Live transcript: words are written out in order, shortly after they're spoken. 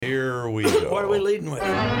we go. What are we leading with?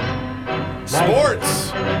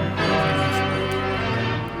 Sports.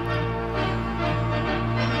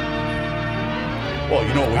 Well,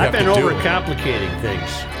 you know what we I've have been to do. overcomplicating things.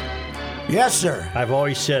 Yes, sir. I've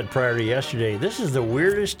always said prior to yesterday, this is the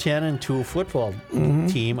weirdest 10-2 football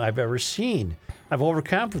team I've ever seen. I've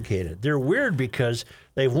overcomplicated. They're weird because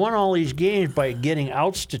they've won all these games by getting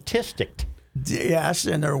out statisticked. Yes,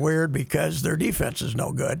 and they're weird because their defense is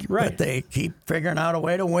no good. Right. But they keep figuring out a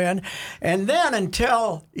way to win. And then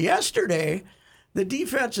until yesterday, the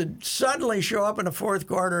defense would suddenly show up in the fourth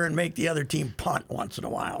quarter and make the other team punt once in a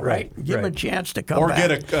while, right? Give them a chance to come Or back.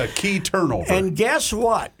 get a key turnover. And guess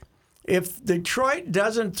what? If Detroit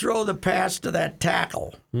doesn't throw the pass to that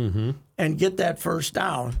tackle and get that first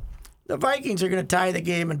down, the Vikings are going to tie the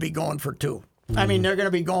game and be going for two. I mean, they're going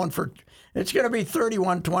to be going for – it's going to be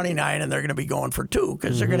 31-29, and they're going to be going for two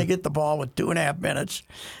because they're going to get the ball with 2.5 minutes,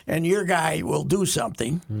 and your guy will do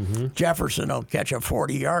something. Jefferson will catch a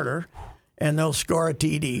 40-yarder, and they'll score a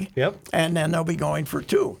TD. Yep. And then they'll be going for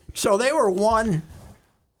two. So they were one –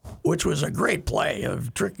 which was a great play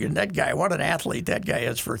of tricking that guy. What an athlete that guy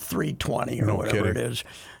is for 320 or No whatever kidding. it is.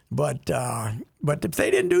 But if they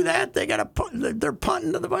didn't do that, they're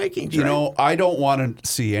punting to the Vikings. You right? know, I don't want to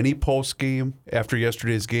see any post game after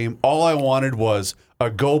yesterday's game. All I wanted was a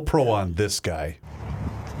GoPro on this guy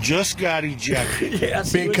Just got ejected.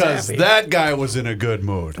 Yes, he was because happy. that guy was in a good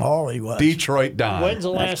mood. Oh, he was. Detroit Don. When's the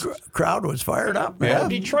last? Crowd was fired up, man.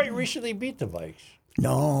 Yeah. Detroit recently beat the Vikes.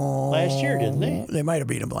 No. Last year, didn't they? They might have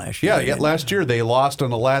beat him last year. Yeah, last year they lost on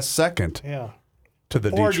the last second Yeah. to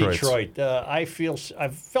the Or Detroits. Detroit.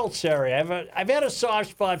 I've felt sorry. I've had a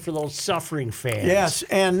soft spot for those suffering fans. Yes,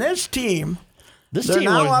 and this team, This they're team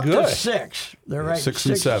now was up good. to 6. They're right. 6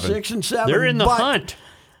 and 7. 6 and 7. They're in the hunt.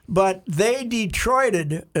 But they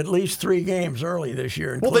Detroited at least 3 games early this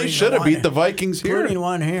year. Well, they including should have one- beat the Vikings here. Including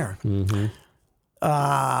one here.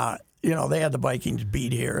 They had the Vikings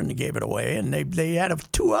beat here and they gave it away, and they had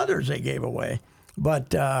 2 others they gave away.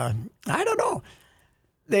 But I don't know.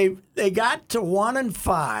 They got to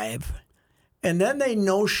 1-5, and then they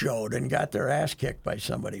no-showed and got their ass kicked by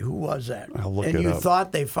somebody. Who was that? I'll look and it you up.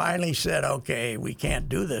 thought they finally said, "Okay, we can't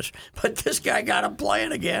do this," but this guy got them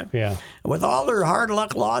playing again. Yeah. With all their hard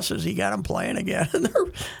luck losses, he got them playing again. And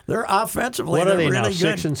they're offensively. What are they're they now, really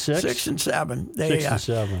 6 good. and 6? 6 and 7. 6 and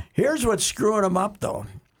 7. Here's what's screwing them up, though.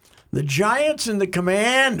 The Giants and the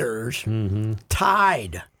Commanders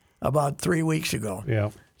tied about 3 weeks ago.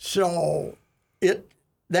 Yeah. So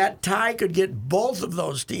that tie could get both of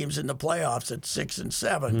those teams in the playoffs at 6 and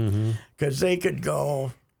 7 because they could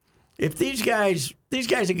go. If these guys will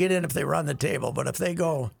get in if they run the table, but if they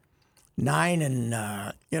go 9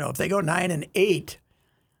 and if they go 9 and 8.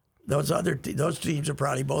 Those teams will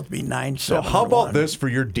probably both be 9-7. So how about this for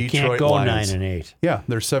your Detroit Can't go Lions? 9 and 8. Yeah,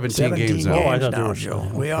 there's 17 17 games now. Oh, I thought now, there were Joe.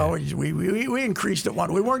 some. We always we increased it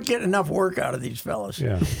one. We weren't getting enough work out of these fellas.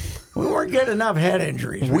 Yeah. We weren't getting enough head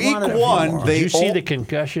injuries. We Week wanted a few one, more. they Did you see all- the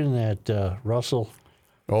concussion that Russell?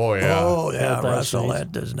 Oh yeah. Oh yeah, Last Russell.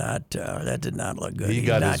 night. That did not look good. He He's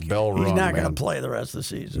got not, his bell He's rung, not going to man. play the rest of the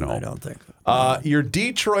season. I don't think. Your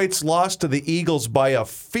Detroit's lost to the Eagles by a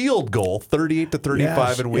field goal, 38-35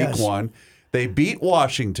 Yes, in Week yes. 1. They beat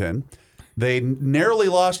Washington. They narrowly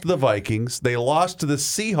lost to the Vikings. They lost to the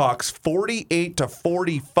Seahawks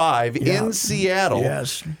 48-45 in Seattle.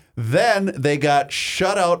 Yes. Then they got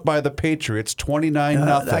shut out by the Patriots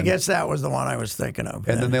 29-0. I guess that was the one I was thinking of.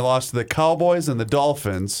 And then they lost to the Cowboys and the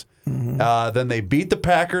Dolphins. Then they beat the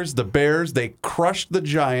Packers, the Bears. They crushed the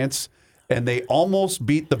Giants, and they almost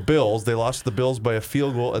beat the Bills. They lost to the Bills by a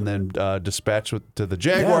field goal, and then dispatched to the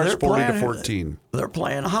Jaguars they're playing- 40-14. They're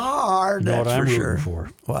playing hard. You know That's what I'm for rooting sure. for?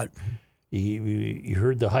 What? You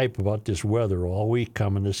heard the hype about this weather all week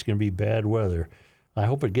coming. This is going to be bad weather. I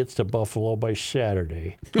hope it gets to Buffalo by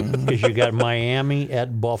Saturday because you got Miami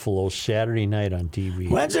at Buffalo Saturday night on TV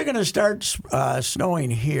When's it going to start snowing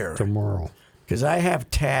here? tomorrow. Because I have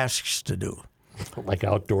tasks to do. Like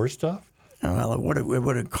outdoor stuff? Well, what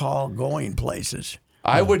would it call going places?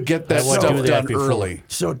 I would get that I would stuff do that done before. early.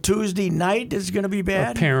 So Tuesday night is going to be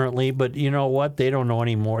bad? Apparently, but you know what? They don't know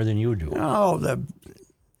any more than you do. Oh,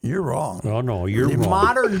 you're wrong. Oh, no, you're The wrong.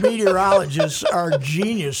 modern meteorologists are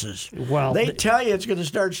geniuses. Well, they tell you it's going to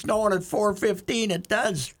start snowing at 4:15. It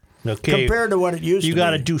does. Okay, Compared to what it used you to got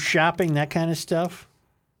to be. do shopping, that kind of stuff?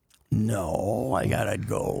 No, I got to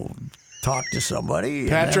go talk to somebody. and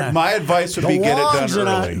Patrick, then my advice would be get it Wongs done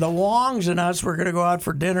and early. the Wongs and us were going to go out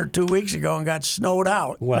for dinner 2 weeks ago and got snowed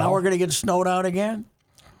out. Well- Now we're going to get snowed out again?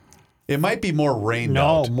 It might be more rained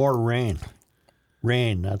No, out. more rain.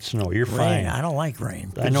 Rain, not snow. You're Rain. fine. I don't like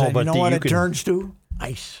rain. I know, You but know what you it can- turns to?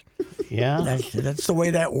 Ice. Yeah. That's the way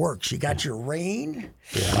that works. You got your rain,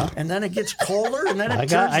 and then it gets colder, and then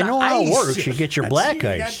I know how it works. You get your black You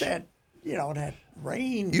got ice. that, that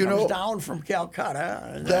rain You comes know, down from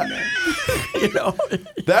Calcutta. And then, you know.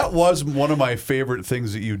 That was one of my favorite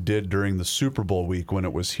things that you did during the Super Bowl week when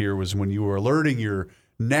it was here, was when you were alerting your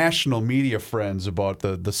national media friends about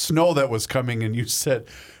the snow that was coming, and you said,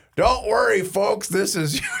 "Don't worry, folks. This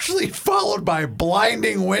is usually followed by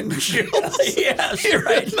blinding wind chills." Yes, here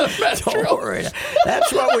right. in the metro. Don't worry.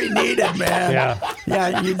 That's what we needed, man. Yeah.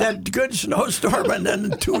 Yeah, that good snowstorm, and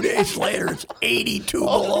then 2 days later, it's 82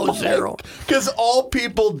 below zero. Because all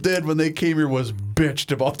people did when they came here was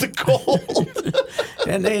bitched about the cold.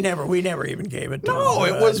 And we never even gave it to No,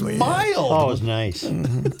 them. it was We- mild. Oh, it was nice.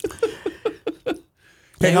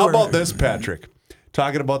 Hey, how were- about this, Patrick?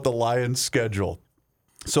 Talking about the Lions' schedule.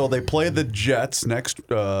 So they play the Jets next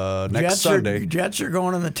Sunday. Jets are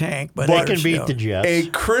going in the tank, but They they're can beat still- the Jets. A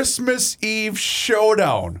Christmas Eve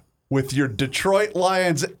showdown with your Detroit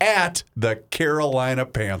Lions at the Carolina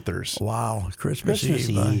Panthers. Wow, Christmas Christmas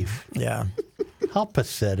Eve. Eve. Yeah, How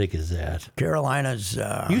pathetic is that? Carolina's.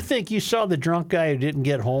 You think you saw the drunk guy who didn't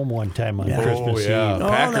get home one time on Christmas yeah. Eve? Oh,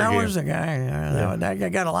 Packer that game. was the guy. That guy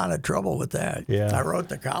got a lot of trouble with that. Yeah. I wrote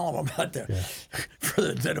the column about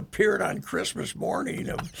that appeared on Christmas morning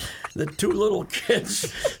of the two little kids,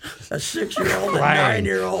 a 6-year-old and a Crying.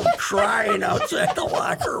 9-year-old, crying outside the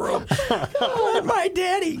locker room. Let my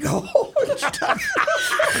daddy go and stuff.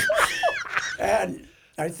 And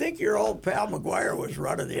I think your old pal McGuire was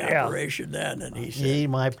running the operation then, and he said, He,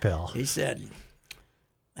 my pal. he said,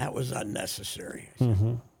 that was unnecessary.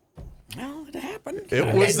 Well, it happened. It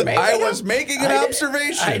was. didn't make I it was up. making an I didn't-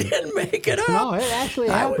 observation. I didn't make it up. No, it actually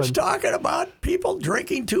I was happened. talking about people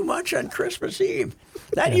drinking too much on Christmas Eve.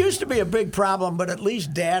 That used to be a big problem, but at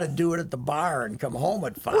least Dad would do it at the bar and come home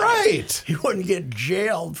at 5. Right. He wouldn't get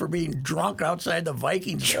jailed for being drunk outside the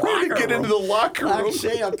Vikings Trying to locker get room. into the locker I'm room.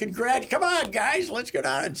 saying, come on, guys, let's go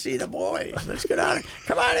down and see the boys. Let's go down.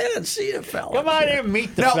 Come on in and see the fellas. Come on in and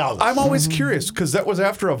meet the Now, fellas. I'm always curious because that was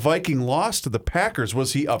after a Viking loss to the Packers.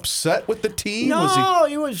 Was he upset with the team? Was he? No,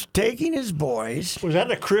 he was taking his boys. Was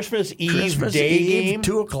that a Christmas Eve Christmas day Eve, game?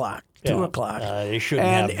 2 o'clock. 2 Yeah. o'clock. They shouldn't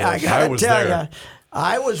and have I those. I gotta was tell there. you,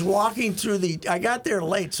 I was walking through I got there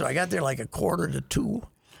late, so I got there like 1:45.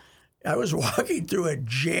 I was walking through a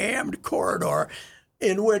jammed corridor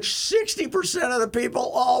in which 60% of the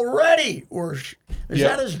people already were. Is Yeah.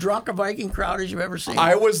 that as drunk a Viking crowd as you've ever seen?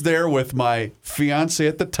 I was there with my fiance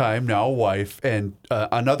at the time, now wife, and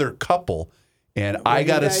another couple. And I Were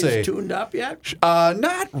got to you guys say, tuned up yet?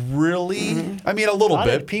 not really. I mean, a little How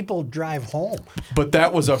did bit, people drive home? but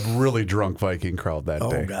that was a really drunk Viking crowd that Oh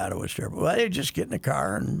day. God, it was terrible. Well, they just get in the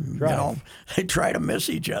car and Drive. they try to miss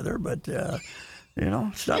each other, but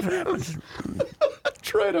stuff happens.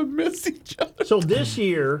 Try to miss each other. So this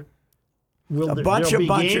year, will bunch there'll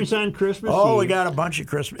of be games on Christmas Oh, Eve? we got a bunch of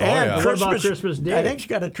Christmas. Oh, and yeah. What Christmas, about Christmas Day? I think it's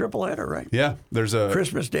got a triple header, right? Yeah, there's a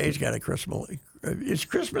Christmas Day's got a Christmas. Is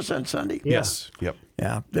Christmas on Sunday? yes, yep.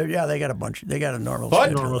 Yeah. They got a bunch. They got a normal But-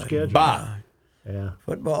 schedule. Normal schedule. Bah. Yeah.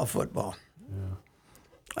 Football.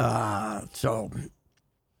 So.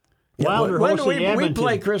 Wilder when do hosted we Edmonton.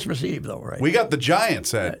 play Christmas Eve though, right? We got the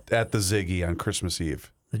Giants at the Ziggy on Christmas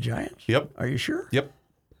Eve. the Giants. Yep. Are you sure? Yep,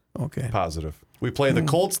 Okay. positive. We play the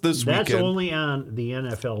Colts this That's weekend. only on the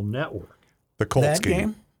NFL Network. The Colts That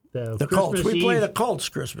game? The Colts. Christmas We play Eve- the Colts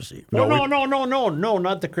Christmas Eve. No, No,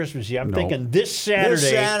 not the Christmas Eve. I'm thinking this Saturday.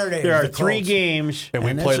 Saturday there is are the 3 Colts. games and we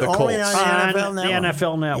And play it's the only Colts. on the on NFL the Network.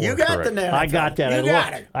 NFL Network. You got correct. the NFL. I got that. You I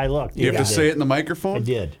got looked. it. I looked. You have to the other say day. it in the microphone? I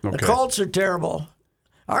did. Okay. The Colts are terrible.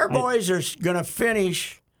 Our boys are going to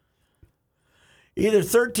finish either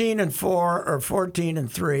 13-4 or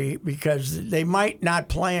 14-3 because they might not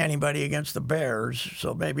play anybody against the Bears,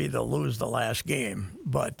 so maybe they'll lose the last game,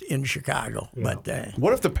 but in Chicago. But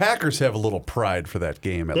What if the Packers have a little pride for that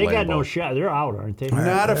game at They Lambeau? got no shot. They're out, aren't they?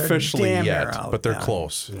 Not They're officially damn near yet, out, but they're yeah.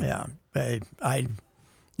 close. yeah,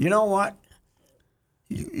 you know what?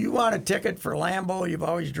 You want a ticket for Lambeau? You've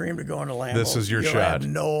always dreamed of going to Lambeau. This is your You'll shot. have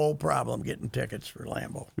no problem getting tickets for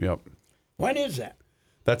Lambeau. Yep. When is that?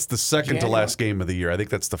 That's the second to January. last game of the year. I think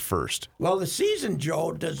that's the first. Well, the season,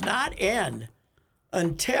 Joe, does not end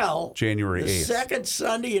until January the 8th. second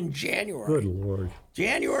Sunday in January. Good Lord.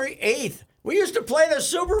 January 8th. We used to play the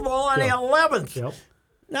Super Bowl on the 11th. Yep.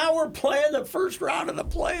 Now we're playing the first round of the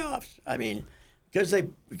playoffs. I mean, because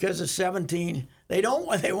of 17, they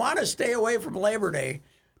want to stay away from Labor Day,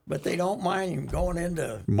 but they don't mind going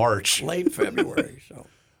into March. late February. So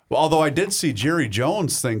Well, although I did see Jerry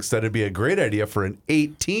Jones thinks that it'd be a great idea for an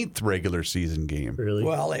 18th regular season game. Really?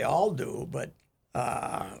 well, they all do, but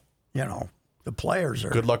the players are.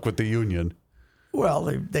 Good luck with the union. Well,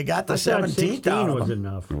 they got the I thought 17th 16 out of was them.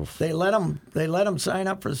 enough. They let them sign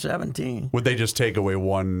up for the 17. Would they just take away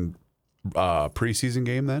one preseason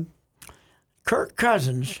game then? Kirk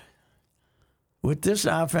Cousins, with this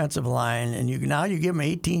offensive line, and now you give them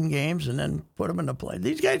 18 games and then put them into play.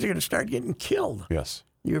 These guys are going to start getting killed. Yes.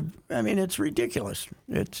 It's ridiculous.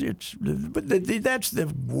 But that's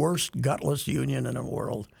the worst gutless union in the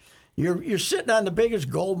world. You're sitting on the biggest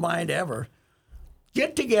gold mine ever.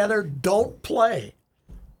 Get together, don't play,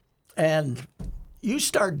 and you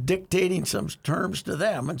start dictating some terms to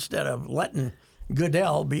them instead of letting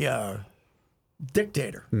Goodell be a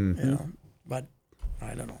dictator. But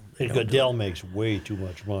I don't know. And Goodell makes way too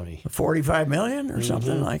much money. $45 million or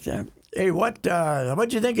something like that. Hey,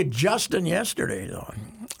 what'd you think of Justin yesterday, though?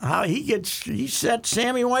 How he set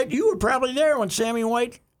Sammy White. You were probably there when Sammy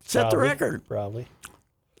White set the record. Probably.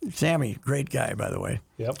 Sammy, great guy, by the way.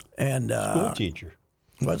 Yep. And School teacher.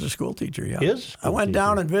 was a school teacher, yeah. Is a school I went teacher.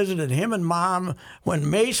 down and visited him and Mom when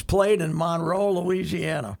Mace played in Monroe,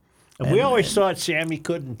 Louisiana. And we always thought Sammy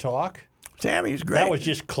couldn't talk. Sammy's great. That was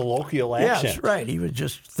just colloquial Yes, accent. right. He was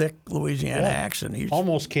just thick Louisiana accent. He's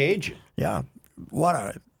Almost Cajun. Yeah,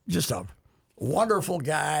 just a wonderful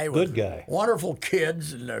guy. Good guy. Wonderful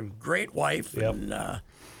kids and a great wife. Yep.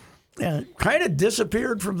 And kind of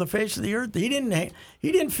disappeared from the face of the earth. He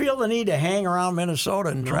didn't feel the need to hang around Minnesota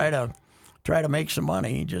and try to make some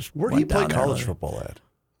money. He just Where did he went play down there college with- football at?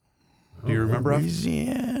 Do you remember?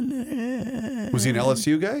 Louisiana. Was he an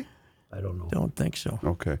LSU guy? I don't know. Don't think so.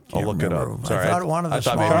 Okay, I'll Can't look it remember. up. Sorry, I thought one of the I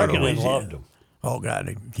thought smaller maybe Tarkenton it was- loved him. Oh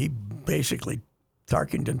God, he basically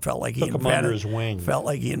Tarkenton felt like he Took him invented under his wing. Felt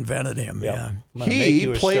like he invented him. Yep. Yeah. I'm gonna make He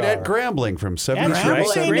you a played at star. Grambling from 73 That's to right.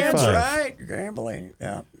 Grambling, 75. that's right. Grambling.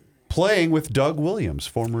 Yeah. Playing with Doug Williams,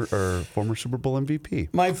 former Super Bowl MVP.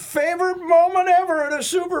 My favorite moment ever at a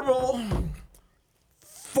Super Bowl.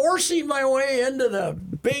 Forcing my way into the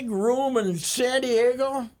big room in San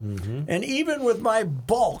Diego, and even with my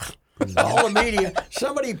bulk, all the media,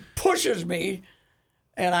 somebody pushes me,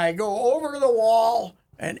 and I go over to the wall,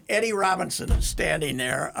 and Eddie Robinson is standing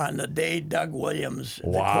there on the day Doug Williams, the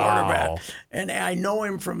quarterback. And I know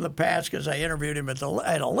him from the past because I interviewed him at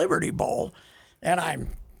a Liberty Bowl, and I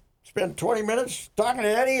spent 20 minutes talking to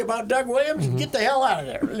Eddie about Doug Williams. Get the hell out of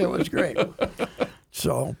there. It was great.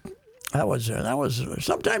 So that was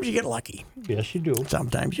sometimes you get lucky. Yes, you do.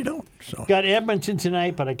 Sometimes you don't. So Got Edmonton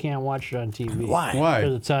tonight, but I can't watch it on TV. Why? Why?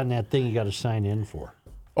 Because it's on that thing you got to sign in for.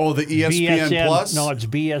 Oh, the ESPN Plus? No, it's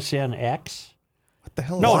BSNX. What the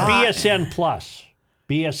hell No, is that? BSN Plus.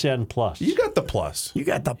 BSN Plus. You got the Plus. you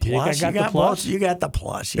got the think I plus. got You the got plus? both. You got the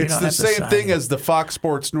plus. You It's don't the have to same sign thing it. as the Fox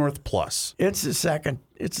Sports North Plus. It's the second.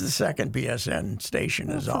 It's the second BSN station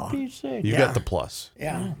is all. Pete's sake. You Yeah. got the Plus.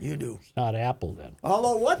 Yeah, you do. Not Apple then.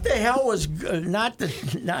 Although, what the hell was not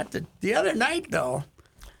the other night though?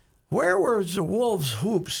 Where was the Wolves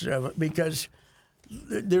hoops? Because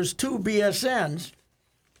there's two BSNs,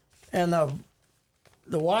 and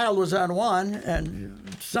the Wild was on one,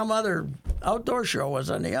 and some other outdoor show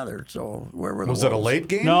was on the other. So where were the Was it a Wolves? late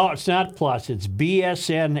game? No, it's not Plus. It's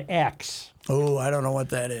BSNX. Oh, I don't know what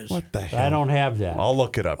that is. What the I hell? don't have that. I'll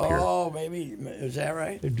look it up here. Oh, maybe is that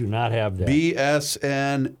right? I do not have that.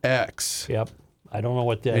 BSNX. Yep. I don't know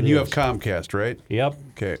what that is. And you have Comcast, right? Yep.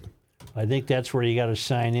 Okay. I think that's where you got to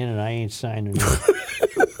sign in, and I ain't signing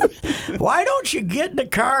in. Why don't you get in the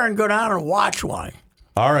car and go down and watch one?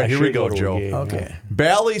 All right, I here we should go, to a Joe. game, Okay.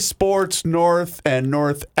 Bally Sports North and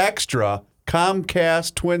North Extra,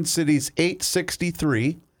 Comcast Twin Cities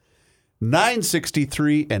 863,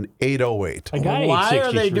 963, and 808. I got Why are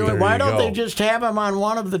they 863. doing? There Why you don't they go. just have them on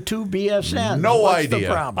one of the two BSNs? No What's idea.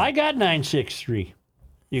 the problem? I got 963.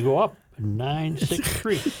 You go up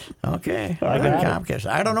 963. Okay, I on got it. Comcast.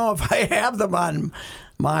 I don't know if I have them on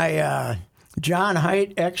my John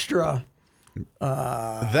Height Extra.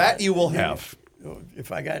 That you will have.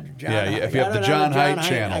 If I got John, Yeah, Height- if I you got have the it on John Height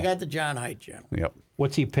channel. I got the John Height channel. Yep.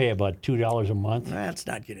 What's he pay? About $2 a month? Let's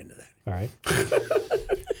not get into that. All right.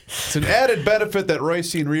 It's an added benefit that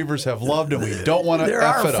Royce and Reavers have loved, and we don't want to There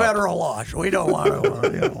F are it up. federal laws. We don't want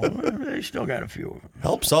to. They still got a few.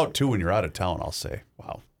 Helps out, too, when you're out of town, I'll say.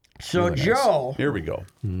 Wow. So Really nice. Joe, Here we go.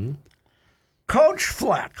 Coach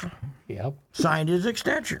Fleck Yep. signed his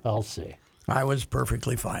extension. I'll say. I was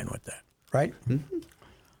perfectly fine with that, right?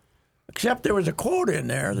 Except there was a quote in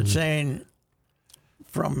there that's saying,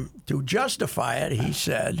 to justify it, he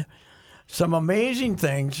said, some amazing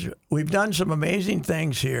things, we've done some amazing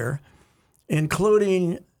things here,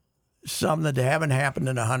 including some that haven't happened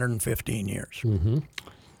in 115 years.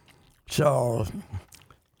 So,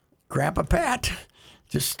 Grandpa Pat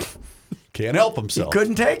just Can't help He himself.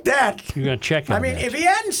 couldn't take that. You're going to check on I mean, that. if he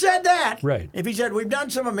hadn't said that, Right. if he said, we've done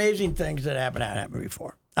some amazing things that haven't happened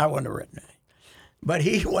before, I wouldn't have written it. But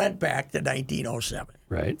he went back to 1907.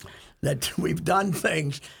 Right. That we've done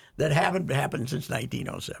things that haven't happened since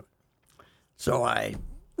 1907. So I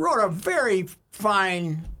wrote a very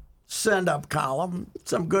fine send-up column,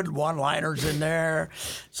 some good one-liners in there,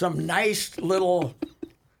 some nice little...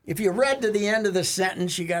 If you read to the end of the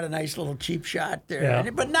sentence, you got a nice little cheap shot there. Yeah.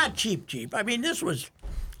 But not cheap. I mean, it was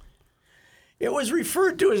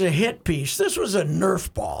referred to as a hit piece. This was a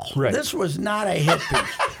Nerf ball. Right. This was not a hit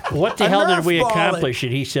piece. What the A hell did Nerf we ball accomplish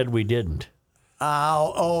that he said we didn't?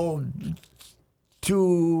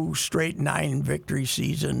 2 straight 9 victory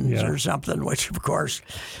seasons Yeah. or something, which, of course,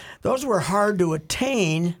 those were hard to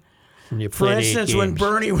attain. And you For played 8 instance, when games.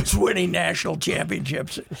 Bernie was winning national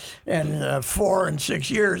championships in 4 and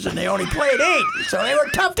 6 years, and they only played 8, so they were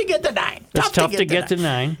tough to get to 9. It's tough to get to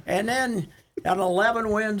 9. And then an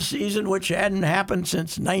 11-win season, which hadn't happened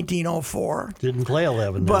since 1904. Didn't play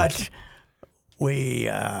 11. then. But we,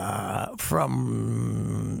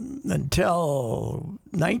 from until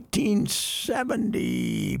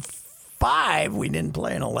 1975, we didn't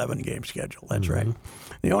play an 11-game schedule. That's right.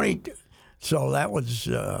 The only, so that was,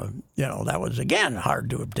 that was again hard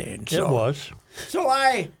to obtain. It was. So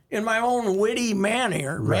I, in my own witty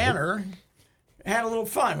manner, had a little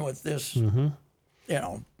fun with this,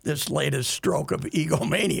 this latest stroke of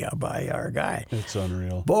egomania by our guy. It's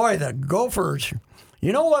unreal. Boy, the Gophers.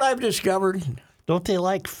 You know what I've discovered? Don't they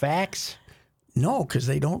like facts? No, because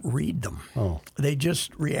they don't read them. Oh. They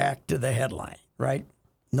just react to the headline, right?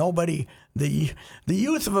 Nobody, the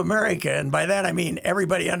youth of America, and by that I mean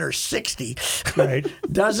everybody under 60, Right.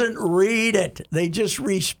 doesn't read it. They just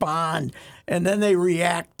respond, and then they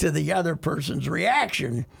react to the other person's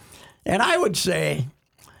reaction. And I would say,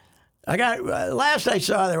 I got last I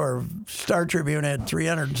saw, there were Star Tribune had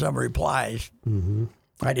 300 and some replies. Mm-hmm.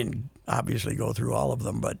 I didn't obviously go through all of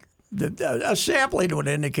them, but a sampling would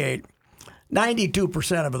indicate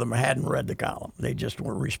 92% of them hadn't read the column. They just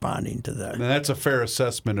were responding to the. And that's a fair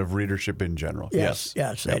assessment of readership in general. Yes,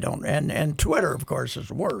 they don't. And Twitter, of course, is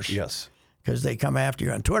worse. Yes. Because they come after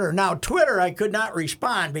you on Twitter. Now, Twitter, I could not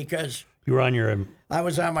respond because You were on your I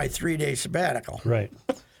was on my 3-day sabbatical, right.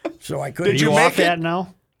 so I couldn't. Did you off that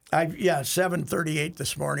now? 7:38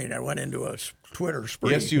 this morning. I went into a Twitter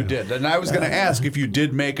spree. Yes, you did. And I was going to ask if you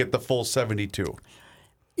did make it the full 72.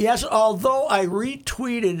 Yes, although I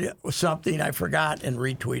retweeted something, I forgot and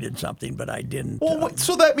retweeted something, but I didn't. Well,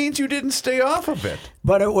 so that means you didn't stay off of it.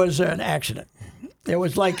 But it was an accident. It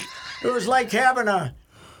was like having a.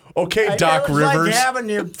 Okay, Doc it was Rivers. like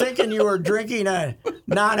you thinking you were drinking a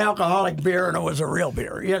non-alcoholic beer and it was a real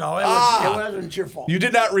beer. It wasn't your fault. You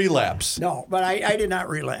did not relapse. No, but I did not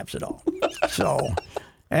relapse at all. So,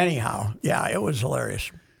 anyhow, yeah, it was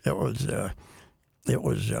hilarious. It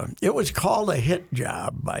was called a hit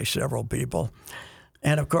job by several people,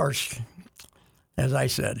 and of course, as I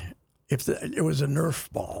said, it was a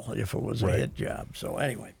Nerf ball if it was a hit job. So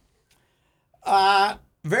anyway,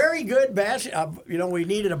 very good basketball. We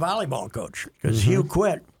needed a volleyball coach because Hugh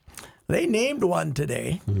quit. They named one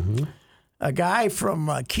today. Mm-hmm. A guy from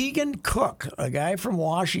Keegan Cook, a guy from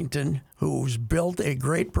Washington who's built a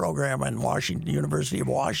great program in University of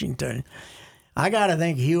Washington. I got to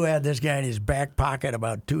think Hugh had this guy in his back pocket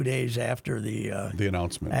about 2 days after the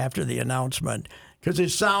announcement. After the announcement, because it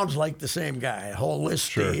sounds like the same guy, holistic.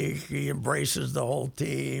 Sure. He embraces the whole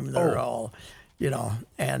team. They're all,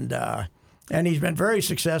 and he's been very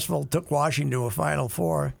successful. Took Washington to a Final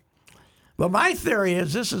Four. But my theory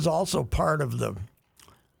is this is also part of the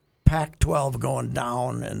Pac-12 going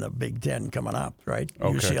down and the Big Ten coming up, right?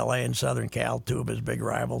 Okay. UCLA and Southern Cal, two of his big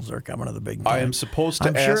rivals, are coming to the Big Ten. I am supposed to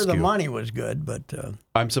I'm ask sure the you- money was good, but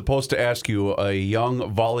I'm supposed to ask you, a young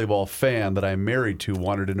volleyball fan that I'm married to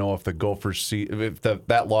wanted to know if the Gophers if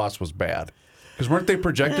that loss was bad. Because weren't they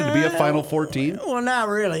projected to be a Final Four team? well, not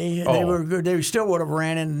really. Oh. They were good. They still would have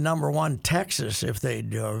ran into number 1 Texas if they'd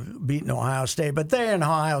beaten Ohio State. But they and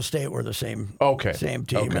Ohio State were the same team, Okay.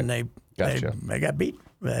 and they got beat.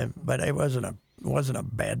 But it wasn't a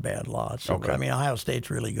bad loss. So, Okay. I mean, Ohio State's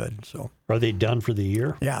really good. So Are they done for the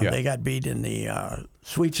year? yeah. Yeah. They got beat in the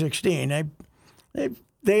Sweet 16.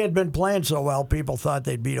 They had been playing so well, people thought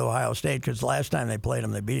they'd beat Ohio State because last time they played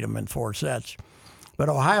them, they beat them in 4 sets. But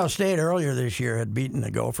Ohio State earlier this year had beaten the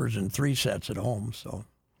Gophers in 3 sets at home, so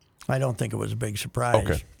I don't think it was a big surprise.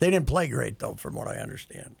 Okay. They didn't play great, though, from what I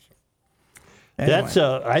understand. So.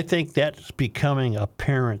 Anyway. I think that's becoming a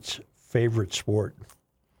parent's favorite sport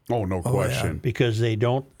Oh, no question. because they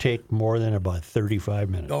don't take more than about 35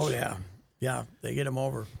 minutes. Oh, yeah. Yeah, they get them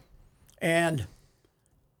over. And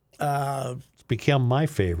It's become my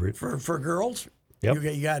favorite. For girls. Yep.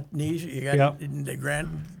 You got niece, you got Yep. the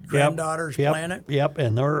granddaughters playing it. Yep,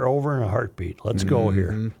 and they're over in a heartbeat. Let's go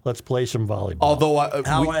here. Let's play some volleyball. Although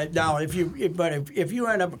Now, if you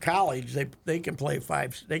end up at college, they can play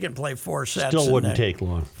five. They can play 4 sets. Still wouldn't take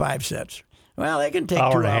long. 5 sets. Well, they can take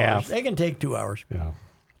Hour 2 and a hours. half. They can take 2 hours. Yeah.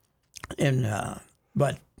 And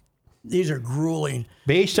but these are grueling.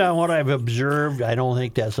 Based on what I've observed, I don't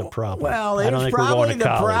think that's a problem. Well, I don't it's think we're probably going to the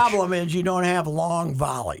college. problem is you don't have long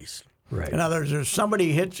volleys. Right. In other words, if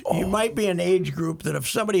somebody hits, you might be an age group that if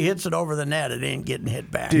somebody hits it over the net, it ain't getting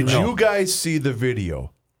hit back. did you guys see the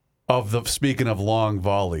video of the speaking of long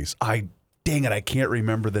volleys? Dang it, I can't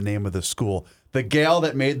remember the name of the school. The gal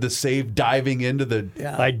that made the save diving into the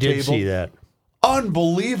I did table. see that.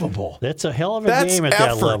 Unbelievable. That's a hell of a That's game at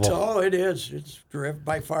effort. that level. Oh, it is. It's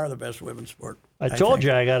by far the best women's sport. I told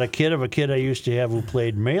you I got a kid I used to have who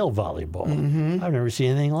played male volleyball. I've never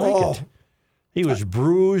seen anything like it. He was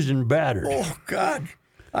bruised and battered. Oh God,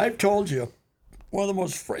 I've told you, one of the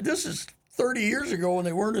most. This is 30 years ago when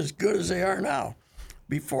they weren't as good as they are now.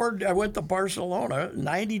 Before I went to Barcelona,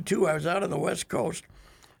 '92, I was out on the West Coast,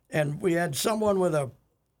 and we had someone with a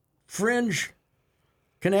fringe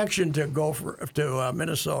connection to go to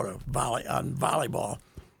Minnesota on volleyball.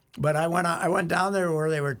 But I went down there where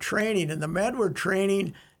they were training, and the men were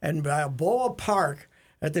training in Balboa Park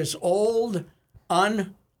at this old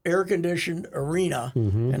air-conditioned arena,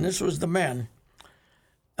 and this was the men,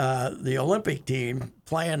 the Olympic team,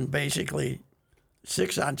 playing basically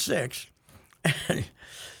 6-on-6. And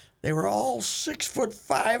they were all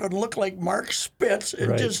 6'5" and looked like Mark Spitz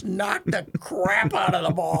and Right. just knocked the crap out of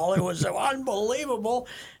the ball. It was unbelievable.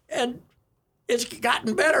 And it's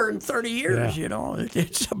gotten better in 30 years, Yeah. you know.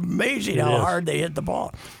 It's amazing how hard they hit the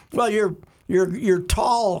ball. Well, your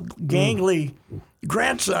tall, gangly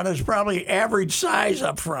grandson is probably average size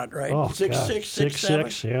up front, right? Oh, 6'6", God.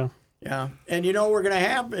 6'7". Yeah. Yeah. And you know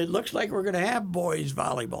it looks like we're going to have boys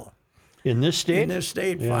volleyball In this state? in this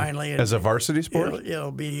state finally. As a varsity sport?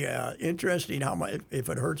 It'll be interesting how much, if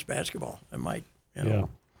it hurts basketball. It might. You yeah. know.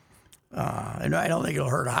 And I don't think it'll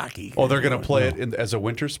hurt hockey. Oh, they're going to play it as a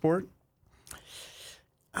winter sport?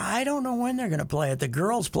 I don't know when they're going to play it. The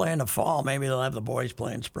girls play in the fall. Maybe they'll have the boys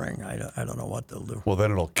play in spring. I don't know what they'll do. Well, then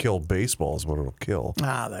it'll kill baseball is what it'll kill.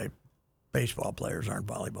 The baseball players aren't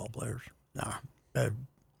volleyball players. No,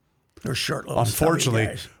 they're short little stubby Unfortunately,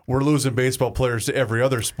 guys. we're losing baseball players to every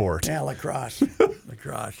other sport. Yeah, lacrosse.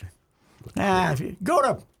 Lacrosse. If you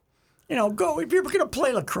go if you're going to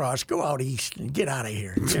play lacrosse, go out east and get out of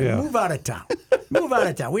here. Yeah. Move out of town. Move out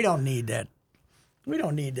of town. We don't need that. We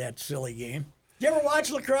don't need that silly game. You ever watch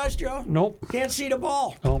lacrosse, Joe? Nope. Can't see the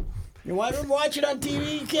ball. Nope. You want to watch it on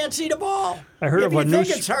TV? You can't see the ball. I heard if of you a new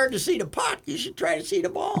think it's hard to see the puck, you should try to see the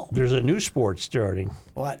ball. There's a new sport starting.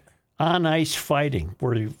 What? On ice fighting,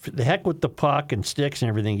 where the heck with the puck and sticks and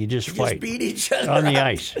everything, you just fight Just beat each other on the up.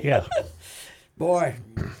 ice. Yeah. Boy,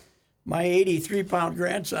 my 83-pound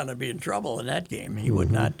grandson would be in trouble in that game. He would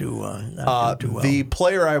not do too well. The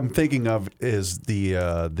player I'm thinking of is the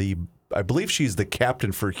I believe she's the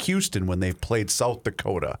captain for Houston when they played South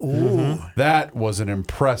Dakota. Ooh. That was an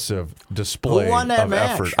impressive display Who won that of match?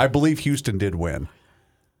 effort. I believe Houston did win.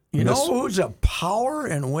 You know who's a power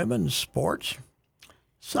in women's sports?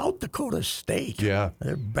 South Dakota State. Yeah.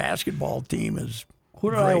 Their basketball team is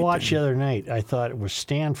Who did I great. watch the other night? I thought it was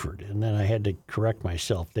Stanford, and then I had to correct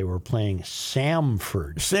myself. They were playing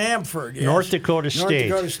Samford. Samford, yes. North Dakota State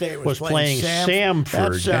North Dakota State was playing Samford.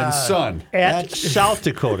 Samford And Son. at South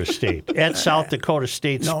Dakota State. At South Dakota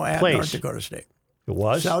State's No, at place. North Dakota State. It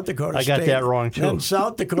was? South Dakota I State. got that wrong, too. And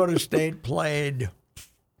South Dakota State played.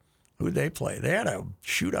 Who'd they play? They had a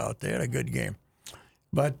shootout. They had a good game.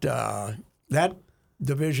 But that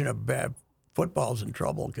division of football's in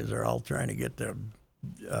trouble because they're all trying to get the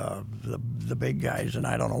big guys, and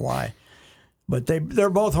I don't know why. But they're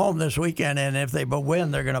both home this weekend, and if they win,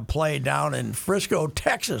 they're going to play down in Frisco,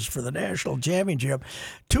 Texas for the national championship.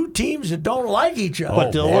 Two teams that don't like each other.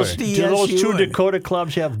 But do those SDSU two and- Dakota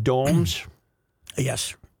clubs have domes?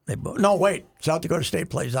 Yes. No, wait. South Dakota State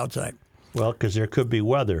plays outside. Well, because there could be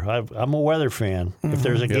weather. I'm a weather fan. If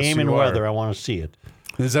there's a Yes, game in you are. weather, I want to see it.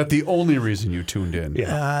 Is that the only reason you tuned in?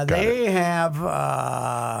 Yeah. They have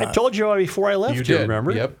I told you before I left You here, did.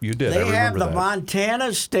 remember? Yep, you did. I they have remember the that.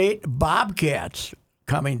 Montana State Bobcats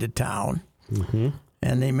coming to town,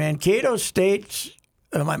 and the Mankato State's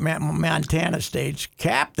Montana State's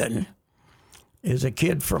captain is a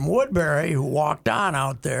kid from Woodbury who walked on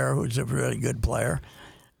out there, who's a really good player,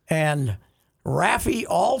 and Raffy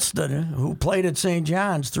Alston, who played at St.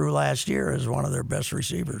 John's through last year, is one of their best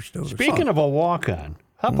receivers too. Speaking of a walk-on,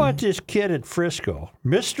 How about this kid at Frisco,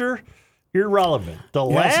 Mr. Irrelevant, the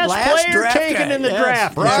Yes, last player draft taken guy, in the yes.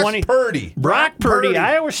 draft, Brock Purdy. Brock Purdy, Purdy.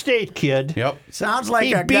 Iowa State kid. Yep. Sounds like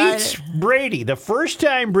He a guy. beats Brady. The first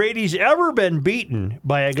time Brady's ever been beaten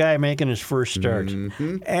by a guy making his first start.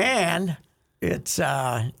 And it's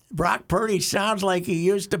Brock Purdy sounds like he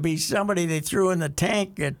used to be somebody they threw in the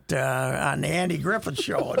tank at on the Andy Griffith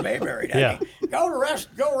show in Mayberry. Yeah. Go arrest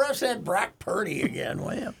that Brock Purdy again,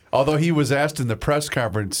 will you? Although he was asked in the press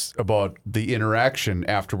conference about the interaction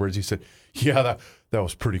afterwards, he said, "Yeah, that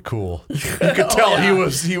was pretty cool." You could tell he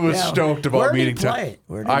was Yeah. stoked about Where did he meeting time. play?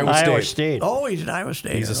 Where did he Iowa Iowa State. State. Oh, he's an Iowa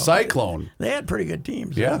State. He's a Okay. Cyclone. They had pretty good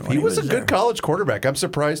teams. Yeah, when he was a there. good college quarterback. I'm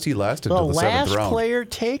surprised he lasted The until the seventh last round. player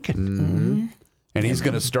taken. And he's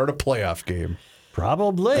going to start a playoff game.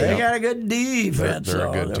 Probably. They got a good defense. They're a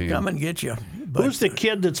so good they'll team. come and get you. But Who's the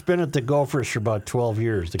kid that's been at the Gophers for about 12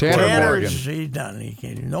 years? The Tanner quarterback? Morgan. He's done. He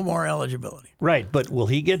can't, no more eligibility. Right, but will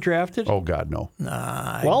he get drafted? Oh, God, no.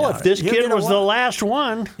 well, if this He'll kid get a was the last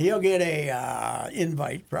one, He'll get a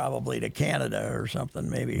invite probably to Canada or something.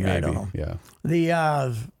 Maybe. I don't know. Yeah.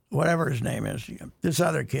 The whatever his name is, this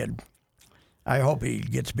other kid. I hope he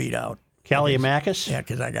gets beat out. Kalliamakis? Yeah,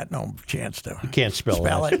 because I got no chance to Can't spell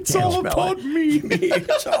spell that. it. It's all about me.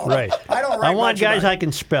 It's all Right. I don't. I write want much guys about I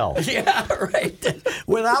can spell. it. Yeah, right.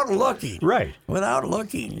 Without looking. Right. Without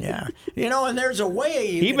looking. Yeah. And there's a way.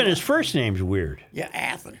 Even his first name's weird. Yeah,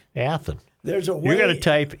 Athen. Athen. There's a way. You're going to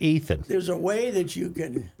type Ethan. There's a way that you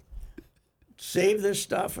can save this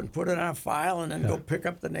stuff and put it on a file and then go pick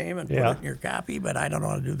up the name and put Yeah. it in your copy. But I don't know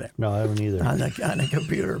how to do that No, I don't either. on the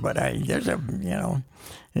computer. But there's a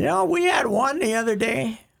we had one the other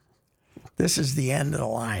day. This is the end of the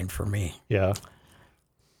line for me. Yeah.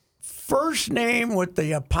 First name with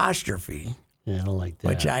the apostrophe, Yeah, I don't like that.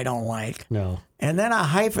 which I don't like, No. and then a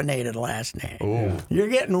hyphenated last name. You're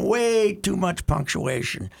getting way too much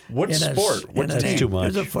punctuation. What in a- sport? in What's a his name. too much?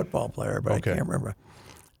 He's a football player, but Okay. I can't remember.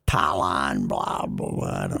 Talon, blah, blah, blah.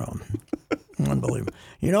 I don't know. Unbelievable.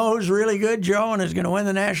 You know who's really good, Joe, and is going to win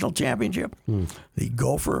the national championship? The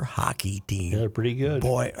Gopher hockey team. Yeah, they're pretty good.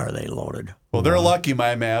 Boy, are they loaded. Well, they're lucky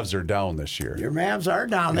my Mavs are down this year. Your Mavs are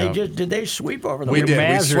down. Yeah. Did they sweep over the We Your did. We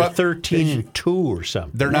Mavs are swept- 13-2 or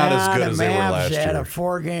something. They're not as Nah, good the as they were Mavs last had year. a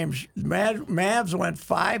 4 games. Mavs went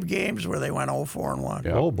 5 games where they went 0-4-1.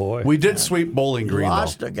 Yeah. Oh, boy. We did sweep Bowling Green,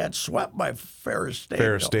 Lost, though. got swept by Ferris State.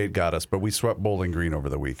 Ferris though. State got us, but we swept Bowling Green over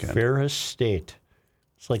the weekend. Ferris State.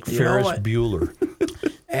 It's like You know Ferris what? Bueller.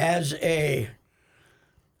 As a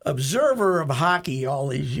observer of hockey all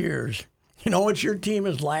these years, you know what your team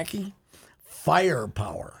is lacking?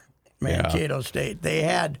 Firepower. Mankato State. They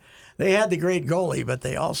had the great goalie, but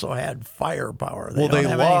they also had firepower. Well, they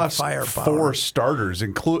don't have any lost firepower. 4 starters,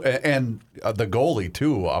 and the goalie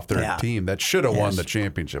too off their Yeah. team. That should have won Yes. the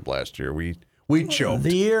championship last year. We choked.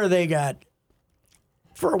 The year they got,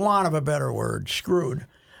 for want of a better word, screwed,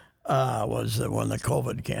 was when the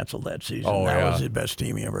COVID canceled that season. Oh, that yeah. was the best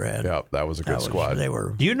team he ever had. Yeah, that was a good That was- squad. They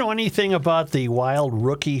were. Do you know anything about the wild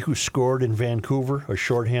rookie who scored in Vancouver, a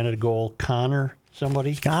shorthanded goal? Connor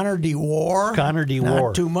somebody? Connor DeWar. Connor DeWar.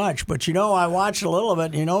 Not too much, but I watched a little of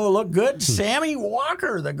it. Who looked good? Sammy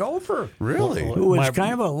Walker, the Gopher, Really? who was My-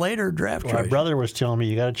 kind of a later draft My choice. brother was telling me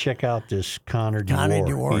you got to check out this Connor DeWar. Connor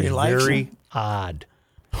DeWar, He's he likes very him? odd.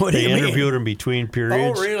 What do They you mean? interviewed him between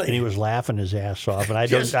periods, really? and he was laughing his ass off. And I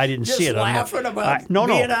Just- didn't just see it. I'm not- laughing about no.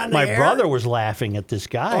 being on the My air? brother was laughing at this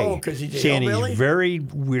guy. Oh, 'cause he's a saying hillbilly? he's very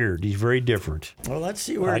weird. He's very different. Well, let's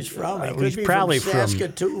see where he's from. He could He's be probably from from.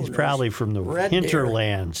 Saskatoon. He's probably from the Red Deer.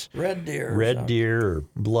 hinterlands. Red Deer. or Red something. Deer or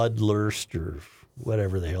Bloodlurst or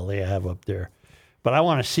whatever the hell they have up there. But I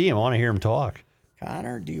want to see him. I want to hear him talk.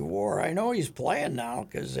 Connor DeWar. I know he's playing now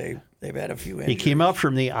because they've had a few He injuries. came up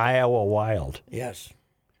from the Iowa Wild. Yes.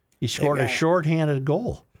 He scored a guy- shorthanded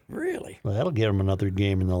goal. Really? Well, that'll get him another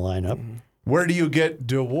game in the lineup Where do you get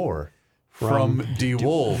DeWar? From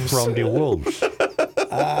DeWolves. from the Wolves.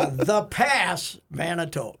 The Pass,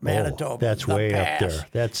 Manitoba. Oh, that's The way Pass. up there.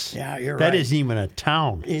 That's Yeah, you're that right. isn't even a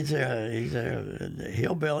town. He's a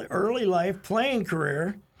hillbilly. Early life playing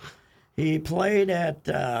career. He played at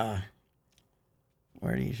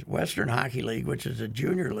Western Hockey League, which is a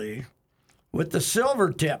junior league, with the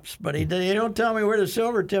Silver Tips. But they don't tell me where the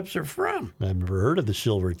Silver Tips are from. I've never heard of the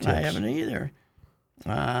Silver Tips. I haven't either.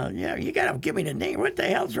 Yeah, you got to give me the name. What the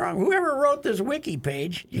hell's wrong? Whoever wrote this wiki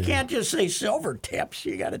page, you can't just say Silver Tips.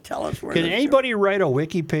 You got to tell us where. Can anybody write a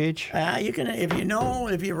wiki page? You can,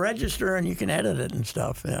 if you register and you can edit it and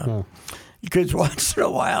stuff. Yeah, because once in a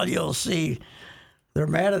while you'll see they're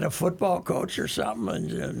mad at a football coach or something,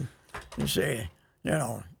 and you say,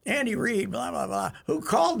 Andy Reid, blah blah blah, who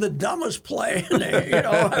called the dumbest play.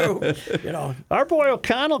 Our boy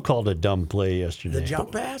O'Connell called a dumb play yesterday. The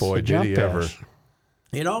jump pass. Boy, The did jump he pass. ever.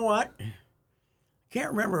 You know what?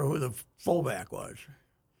 Can't remember who the fullback was.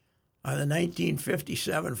 The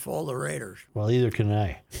 1957 Fulda Raiders. Well, either can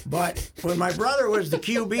I. But when my brother was the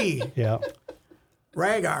QB, Yeah,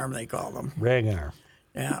 Rag Arm they called him. rag arm.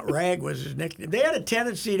 Yeah, Rag was his nickname. They had a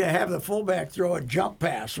tendency to have the fullback throw a jump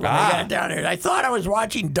pass when they got down there. I thought I was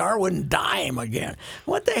watching Darwin Dime again.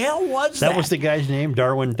 What the hell was that? That was the guy's name,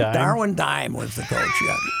 Darwin Dime. Darwin Dime was the coach.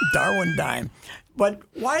 Yeah. Darwin Dime. But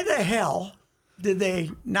why the hell did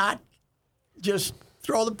they not just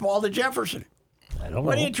throw the ball to Jefferson? I don't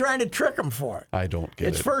What are know. you trying to trick him for? I don't get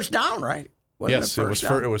It's it. first down, right? Wasn't Yes, it was.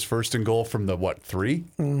 down? It was first and goal from the 3?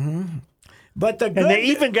 But the good, And they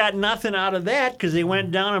even got nothing out of that because they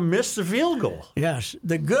went down and missed the field goal. yes,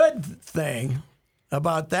 the good thing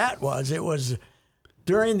about that was it was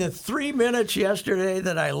during the 3 minutes yesterday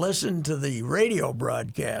that I listened to the radio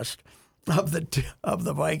broadcast of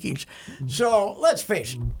the Vikings. So let's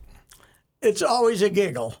face it, it's always a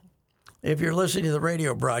giggle if you're listening to the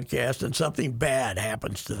radio broadcast and something bad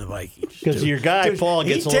happens to the Vikings. 'Cause your guy, Paul,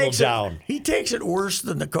 he gets a little takes it- down. He takes it worse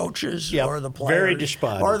than the coaches Yep, or the players. very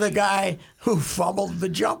despondent. Or the guy who fumbled the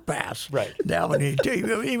jump pass. Right.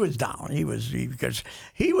 Dalvin, he was down. Because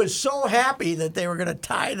he was so happy that they were going to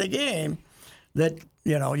tie the game that,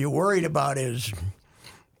 you worried about his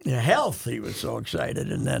health. He was so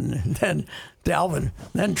excited. And then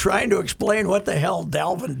Dalvin, trying to explain what the hell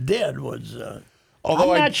Dalvin did was...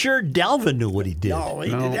 Although I'm not sure Dalvin knew what he did.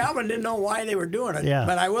 Dalvin didn't know why they were doing it. Yeah.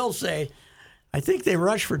 But I will say, I think they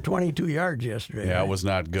rushed for 22 yards yesterday. Yeah, right? it was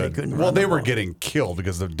not good. couldn't Well, run they the were ball. getting killed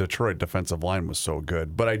because the Detroit defensive line was so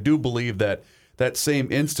good. But I do believe that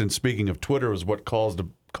same instance, speaking of Twitter, was what caused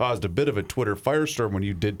a bit of a Twitter firestorm when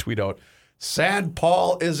you did tweet out, "Sad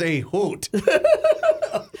Paul is a hoot."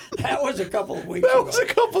 That was a couple of weeks That ago. was a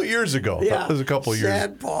couple years ago. Yeah. That was a couple years.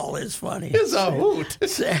 Sad Paul is funny. Is a hoot.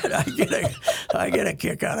 Sad. I get a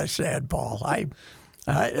kick out of Sad Paul. I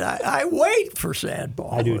wait for Sad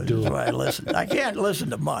Paul. I do, too. That's why I listen. I can't listen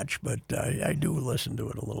to much, but I do listen to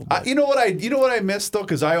it a little bit. You know what I missed though,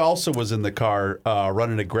 because I also was in the car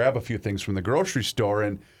running to grab a few things from the grocery store,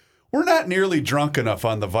 and we're not nearly drunk enough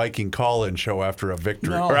on the Viking call-in show after a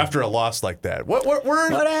victory No. or after a loss like that. What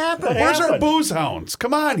happened? Where's our booze hounds?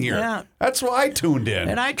 Come on here. Yeah. That's why I tuned in.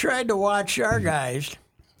 And I tried to watch our guys,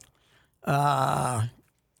 on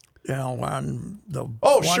the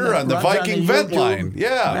Oh, one sure, that on the runs Viking vent YouTube line.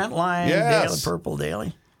 Yeah. vent line, Yes. Daily, Purple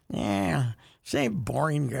Daily. Yeah, same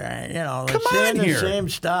boring guy. Come saying on here. the same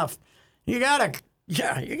stuff. You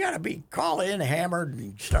gotta be call in hammered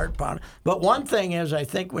and start pounding. But one thing is, I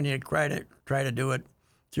think when you try to do it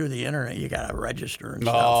through the internet, you gotta register and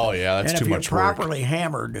stuff. Oh, yeah, that's and too if much you're work. properly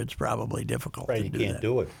hammered, it's probably difficult Right, to you do can't that.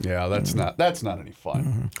 do it. Yeah, that's not any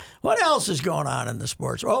fun. What else is going on in the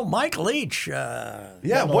sports? Oh, Mike Leach.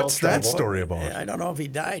 Yeah, what's that story about? I don't know if he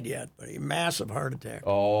died yet, but a massive heart attack.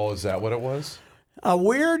 Oh, is that what it was? A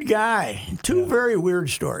weird guy. Two very weird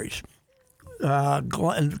stories.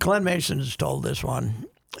 Glenn Mason has told this one,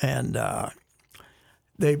 and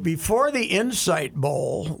before the Insight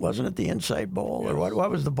Bowl, wasn't it the Insight Bowl, or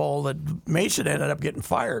what was the bowl that Mason ended up getting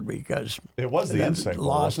fired because It was the they Insight Bowl,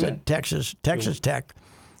 lost wasn't at Texas Tech.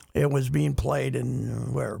 It was being played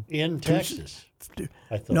in where? In Texas.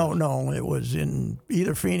 I thought. No, it was in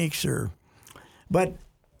either Phoenix or. But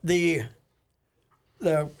the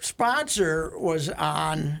sponsor was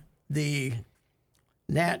on the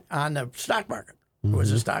stock market. It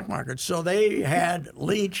was a stock market, so they had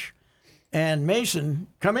Leach and Mason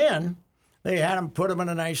come in. They had them put them in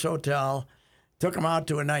a nice hotel, took them out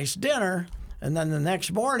to a nice dinner, and then the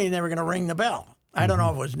next morning they were going to ring the bell. I don't know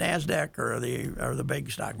if it was NASDAQ or the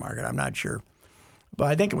big stock market. I'm not sure, but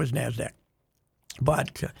I think it was NASDAQ.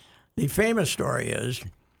 But the famous story is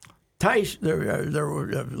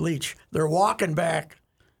Leach. They're walking back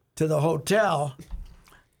to the hotel,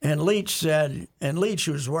 and Leach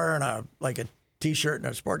was wearing a T-shirt and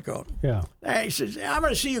a sport coat. Yeah. He says, "I'm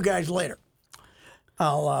going to see you guys later.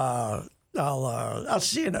 I'll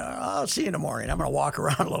see you. I'll see you in the morning. I'm going to walk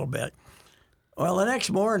around a little bit." Well, the next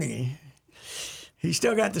morning, he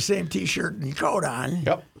still got the same T-shirt and coat on.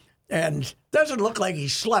 Yep. And doesn't look like he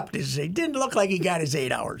slept. It didn't look like he got his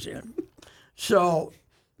 8 hours in. So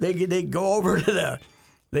they go over to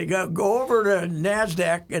go over to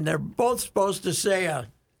NASDAQ, and they're both supposed to say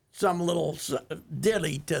some little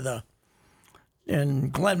dilly to the.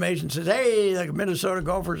 And Glenn Mason says, "Hey, the Minnesota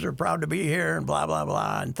Gophers are proud to be here," and blah blah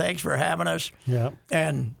blah, and thanks for having us. Yeah.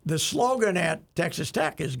 And the slogan at Texas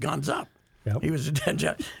Tech is "Guns Up." Yep. He was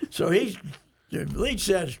a so he Leach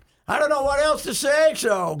says, I don't know what else to say,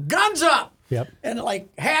 so guns up. Yep. And like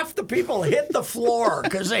half the people hit the floor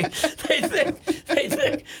because they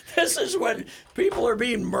think this is when people are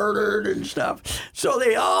being murdered and stuff. So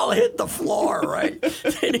they all hit the floor, right?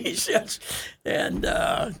 And he says, and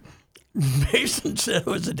Mason said it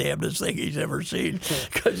was the damnedest thing he's ever seen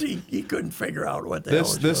because he couldn't figure out what the hell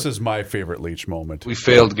was This going. is my favorite Leach moment. We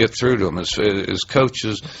failed to get through to them as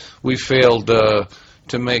coaches. We failed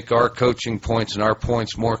to make our coaching points and our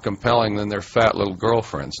points more compelling than their fat little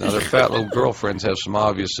girlfriends. Now, their fat little girlfriends have some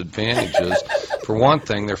obvious advantages. For one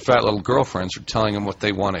thing, their fat little girlfriends are telling them what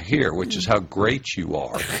they want to hear, which is how great you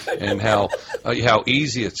are and how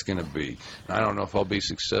easy it's going to be. I don't know if I'll be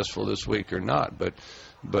successful this week or not, but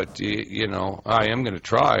you know, I am going to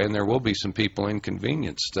try, and there will be some people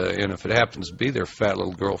inconvenienced. And if it happens to be their fat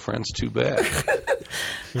little girlfriends, too bad.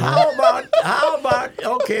 How about,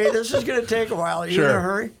 okay, this is going to take a while. Are you in a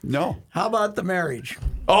hurry? No. How about the marriage?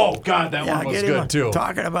 Oh, God, that one was get him good, too.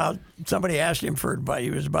 Talking about, somebody asked him for advice.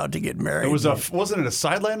 He was about to get married. Wasn't it a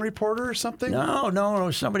sideline reporter or something?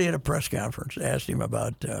 No. Somebody at a press conference asked him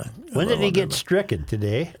about. When did he get stricken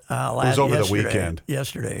today? It was over the weekend.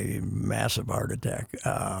 Yesterday, massive heart attack.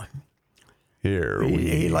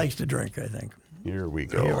 He likes to drink, I think. Here we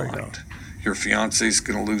go. Here we go. Your fiance's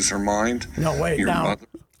going to lose her mind. No, wait. Your Now, mother.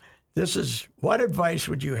 this is what advice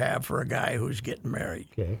would you have for a guy who's getting married?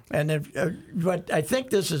 Okay. And but I think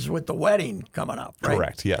this is with the wedding coming up, right?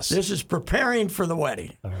 Correct, yes. This is preparing for the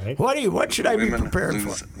wedding. All right. What should I be Women prepared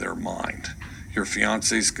lose for? their mind. Your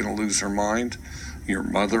fiance's going to lose her mind. Your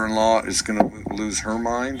mother-in-law is going to lose her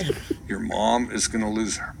mind. Your mom is going to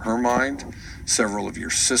lose her mind. Several of your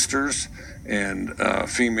sisters and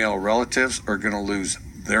female relatives are going to lose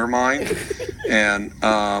their mind, and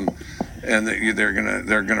they're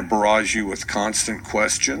gonna barrage you with constant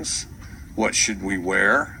questions. What should we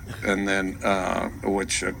wear? And then,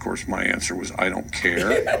 which of course my answer was, I don't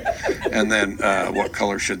care. And then, what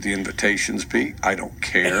color should the invitations be? I don't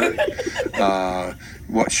care.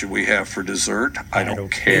 What should we have for dessert? I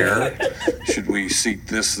don't care. Should we seat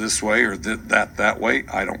this way or that way?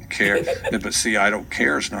 I don't care. But see, I don't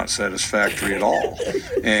care is not satisfactory at all.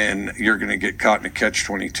 And you're going to get caught in a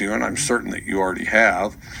catch-22, and I'm certain that you already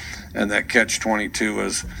have. And that catch-22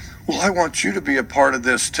 is, well, I want you to be a part of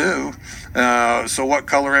this too. So what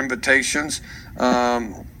color invitations?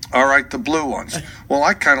 All right, the blue ones. Well,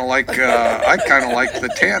 I kind of like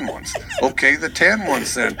the tan ones. Okay, the tan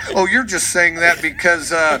ones then. Oh, you're just saying that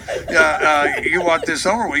because you want this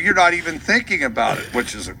over with. You're not even thinking about it,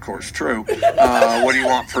 which is of course true. What do you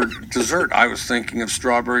want for dessert? I was thinking of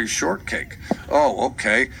strawberry shortcake. Oh,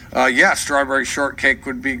 okay. Yeah, strawberry shortcake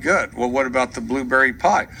would be good. Well, what about the blueberry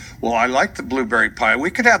pie? Well, I like the blueberry pie.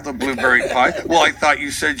 We could have the blueberry pie. Well, I thought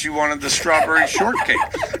you said you wanted the strawberry shortcake.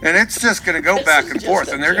 And it's just going to go back and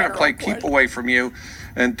forth, and they're going to play keep away from you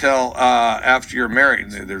until after you're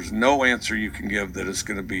married. There's no answer you can give that is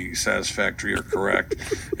going to be satisfactory or correct.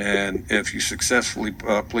 And if you successfully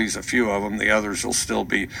please a few of them, the others will still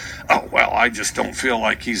be, oh, well, I just don't feel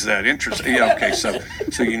like he's that interested. Yeah, okay,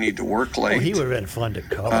 so you need to work late. Well, he would have been fun to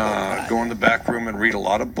cover. Go in the back room and read a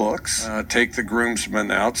lot of books. Take the groomsmen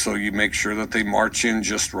out so you make sure that they march in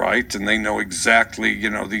just right and they know exactly,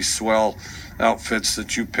 these swell outfits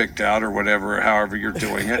that you picked out or whatever, however you're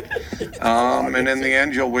doing it. And in the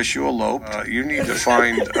end, you'll wish you eloped. You need to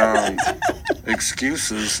find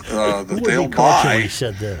excuses that Who was they'll he coaching when he buy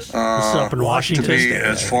said this? This is up in to Washington be State.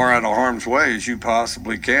 as far out of harm's way as you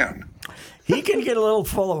possibly can. He can get a little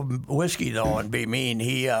full of whiskey though and be mean.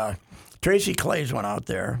 Tracy Clays went out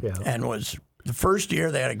there and was the first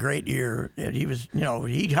year they had a great year. And he was,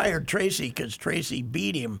 he hired Tracy because Tracy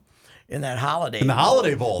beat him in that Holiday In the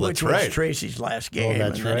Holiday Bowl, which that's right. was Tracy's last game,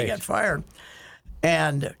 that's and then he right. got fired.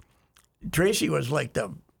 And Tracy was like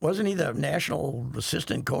wasn't he the national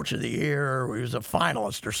assistant coach of the year? Or he was a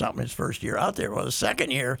finalist or something his first year out there. Well, the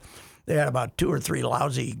second year, they had about 2 or 3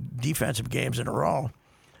 lousy defensive games in a row.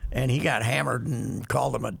 And he got hammered and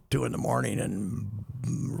called him at 2 in the morning and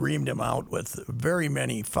reamed him out with very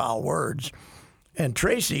many foul words. And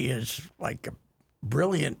Tracy is like a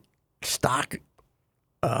brilliant stock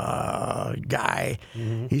guy.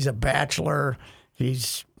 Mm-hmm. He's a bachelor.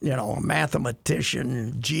 He's, a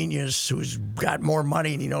mathematician, genius who's got more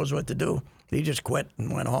money and he knows what to do. He just quit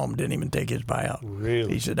and went home, didn't even take his buyout.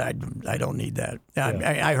 Really? He said, I don't need that.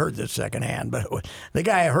 I heard this secondhand, but the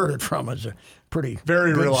guy I heard it from is a pretty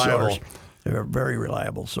Very good reliable. source. A very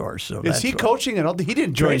reliable source. So Is that's he what- coaching? He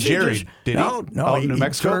didn't join Tracy Jerry, just- did he? No, Out in he, New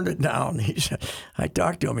Mexico? he turned it down. He said, I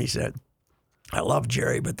talked to him. He said, I love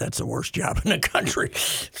Jerry, but that's the worst job in the country.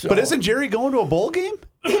 So, But isn't Jerry going to a bowl game?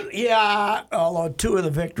 Yeah, although 2 of the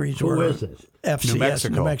victories Who were is it? FCS, New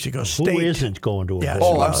Mexico. New Mexico State. Who isn't going to a Yes. bowl?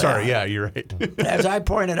 Oh, I'm Well, sorry. yeah. Yeah, you're right. As I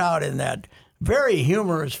pointed out in that very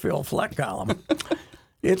humorous Phil Fleck column,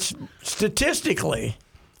 it's statistically,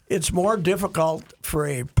 it's more difficult for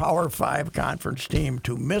a Power 5 conference team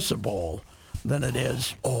to miss a bowl than it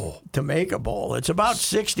is to make a bowl. It's about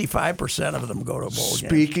 65% of them go to a bowl game.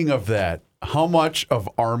 Speaking of that, how much of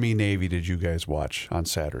Army Navy did you guys watch on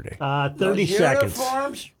Saturday? 30 Those seconds.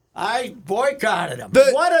 Uniforms, I boycotted them.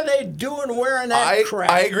 The- What are they doing wearing that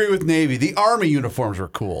crap? I agree with Navy. The Army uniforms were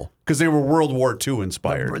cool because they were World War II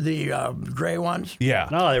inspired. The gray ones? Yeah.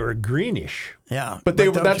 No, they were greenish. Yeah. But they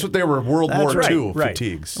those- that's what they were, World War right, II right.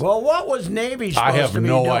 fatigues. Well, what was Navy supposed I have to be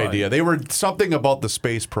no doing? idea. They were something about the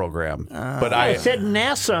space program. But It said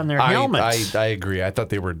NASA on their helmets. I agree. I thought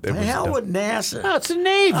they were. It The was hell with NASA. Oh, it's the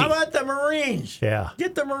Navy. How about the Marines? Yeah.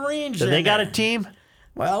 Get the Marines So in they got there. a team?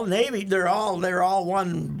 Well, Navy, they're all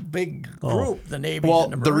one big group, the Navy well,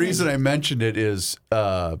 and the Marines. the reason I mentioned it is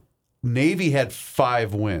Navy had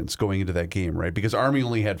 5 wins going into that game, right? Because Army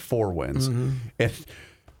only had 4 wins. And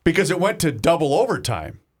because it went to double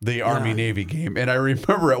overtime, the Army Navy game. And I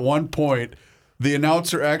remember at one point the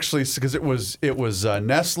announcer actually, because it was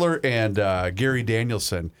Nestler and Gary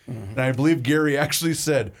Danielson, and I believe Gary actually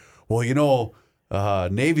said, "Well, you know,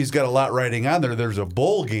 Navy's got a lot riding on there. There's a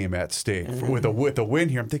bowl game at stake with a win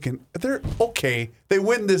here." I'm thinking they're okay. They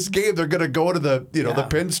win this game, they're going to go to the the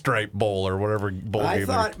Pinstripe Bowl or whatever bowl I game.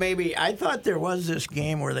 thought there was this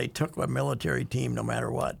game where they took a military team no matter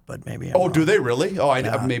what, but maybe I'm Oh, wrong. do they really? Oh,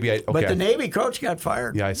 maybe I. Okay. But the Navy coach got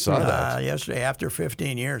fired. Yeah, I saw that. Yesterday after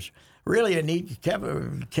 15 years. Really a neat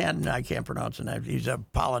Ken. I can't pronounce the name. He's a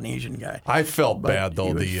Polynesian guy. I felt bad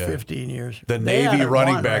though. He was 15 years. The They Navy had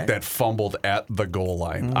running won, back right? that fumbled at the goal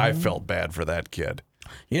line. I felt bad for that kid.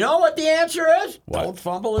 You know what the answer is? What? Don't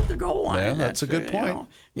fumble at the goal line. Yeah, that's a good point.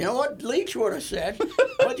 You know what Leach would have said?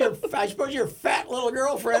 I suppose your fat little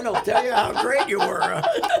girlfriend will tell you how great you were.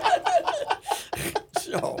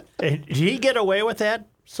 So Hey, did he get away with that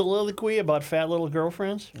soliloquy about fat little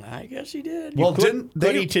girlfriends? I guess he did. Well, Could didn't he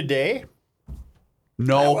they? today?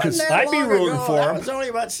 No, Wasn't because that I'd be long rooting ago? for That him. was only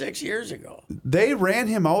about 6 years ago. they ran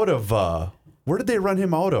him out of. Where did they run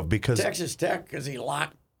him out of? Because Texas Tech, because he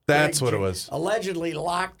locked. That's Craig what it Ja- was. Allegedly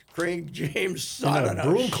locked Craig James' son In in a a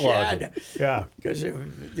broom shed. closet. Yeah. Because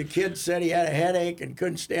the kid said he had a headache and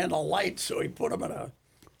couldn't stand the light, so he put him in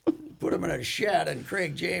a shed. And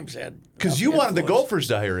Craig James had because you wanted the influence. Gophers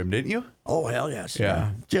to hire him, didn't you? Oh hell yes,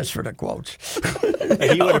 Yeah. just for the quotes.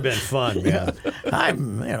 He would have been fun, man.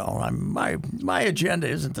 My agenda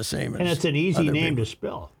isn't the same as. And it's an easy other name people. to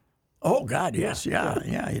spell. Oh God, yes,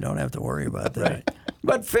 yeah. You don't have to worry about that.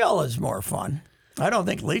 But Phil is more fun. I don't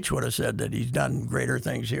think Leach would have said that he's done greater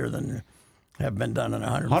things here than have been done in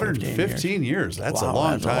 115 years. 115 years. That's Wow, a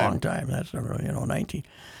long that's time. a long time. That's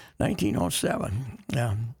 1907.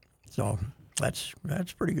 Yeah. So that's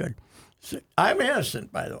pretty good. So, I'm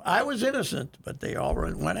innocent, by the way. I was innocent, but they all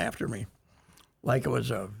went after me like it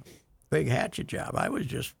was a big hatchet job. I was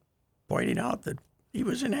just pointing out that he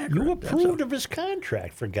was inaccurate. You That's all. approved of his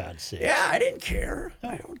contract, for God's sake. Yeah, I didn't care.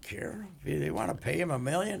 I don't care. If they want to pay him $1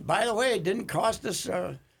 million. By the way, it didn't cost us.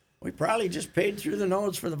 We probably just paid through the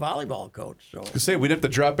nose for the volleyball coach. So To say we didn't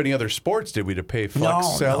have to drop any other sports, did we, to pay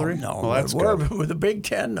Fleck's salary? No. Well, that's We're, good. with the Big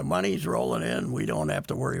Ten, the money's rolling in. We don't have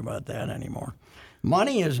to worry about that anymore.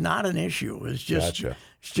 Money is not an issue. It's just Gotcha.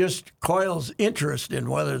 it's just Coyle's interest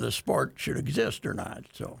in whether the sport should exist or not.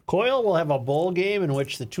 So Coyle will have a bowl game in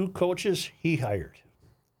which the 2 coaches he hired.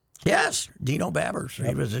 yes, Dino Babbers.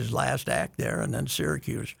 He was his last act there, and then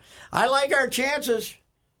Syracuse. I like our chances.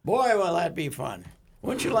 Boy, will that be fun.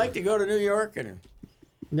 Wouldn't you like to go to New York and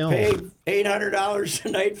No. pay $800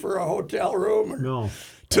 a night for a hotel room? Or No.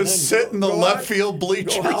 To then sit in the go left out- field go out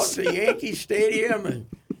bleachers. to Yankee Stadium and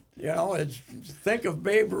think of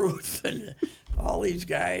Babe Ruth and all these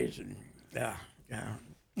guys and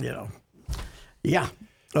yeah.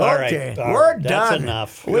 All right, Okay, all we're right, done. that's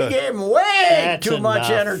enough. We Good. gave him way That's too much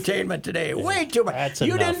enough. entertainment today. Way too much. That's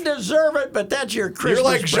you enough. didn't deserve it, but that's your Christmas. You're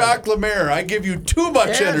like present. Jacques Lemaire. I give you too much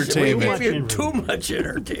Yes, entertainment. We give you too much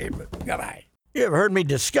entertainment. Goodbye. You have heard me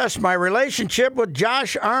discuss my relationship with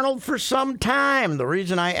Josh Arnold for some time. The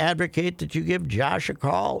reason I advocate that you give Josh a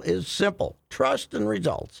call is simple. Trust and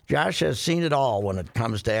results. Josh has seen it all when it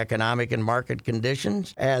comes to economic and market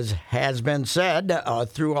conditions. As has been said,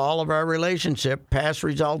 through all of our relationship, past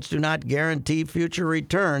results do not guarantee future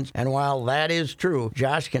returns. And while that is true,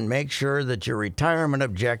 Josh can make sure that your retirement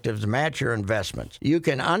objectives match your investments. You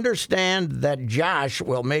can understand that Josh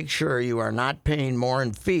will make sure you are not paying more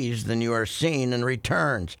in fees than you are seeing shipping and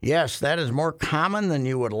returns. Yes, that is more common than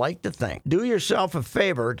you would like to think. Do yourself a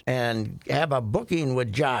favor and have a booking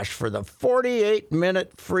with Josh for the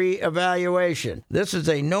 48-minute free evaluation. This is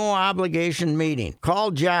a no-obligation meeting.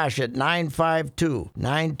 Call Josh at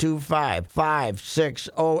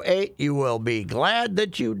 952-925-5608. You will be glad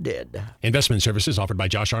that you did. Investment services offered by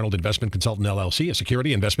Josh Arnold Investment Consultant LLC, a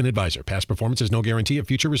security investment advisor. Past performance is no guarantee of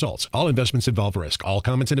future results. All investments involve risk. All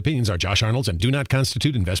comments and opinions are Josh Arnold's and do not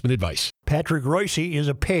constitute investment advice. Patrick Royce is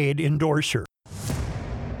a paid endorser.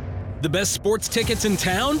 The best sports tickets in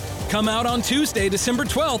town? Come out on Tuesday, December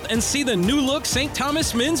 12th and see the new-look St.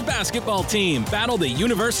 Thomas men's basketball team battle the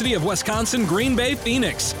University of Wisconsin Green Bay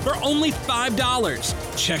Phoenix for only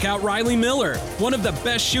 $5. Check out Riley Miller, one of the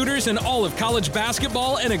best shooters in all of college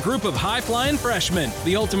basketball, and a group of high-flying freshmen.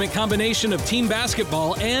 The ultimate combination of team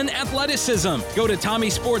basketball and athleticism. Go to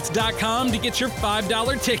TommySports.com to get your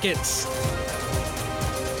 $5 tickets.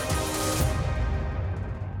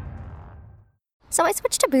 So I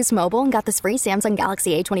switched to Boost Mobile and got this free Samsung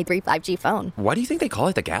Galaxy A23 5G phone. Why do you think they call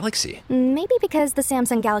it the Galaxy? Maybe because the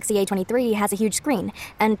Samsung Galaxy A23 has a huge screen,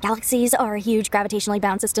 and galaxies are huge gravitationally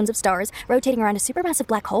bound systems of stars rotating around a supermassive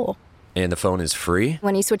black hole. And the phone is free?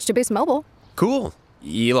 When you switch to Boost Mobile. Cool.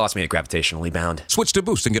 You lost me at gravitationally bound. Switch to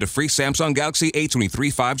Boost and get a free Samsung Galaxy A23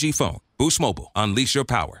 5G phone. Boost Mobile. Unleash your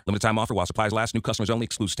power. Limited time offer while supplies last. New customers only.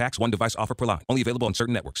 Excludes tax. One device offer per line. Only available on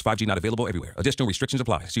certain networks. 5G not available everywhere. Additional restrictions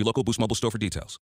apply. See your local Boost Mobile store for details.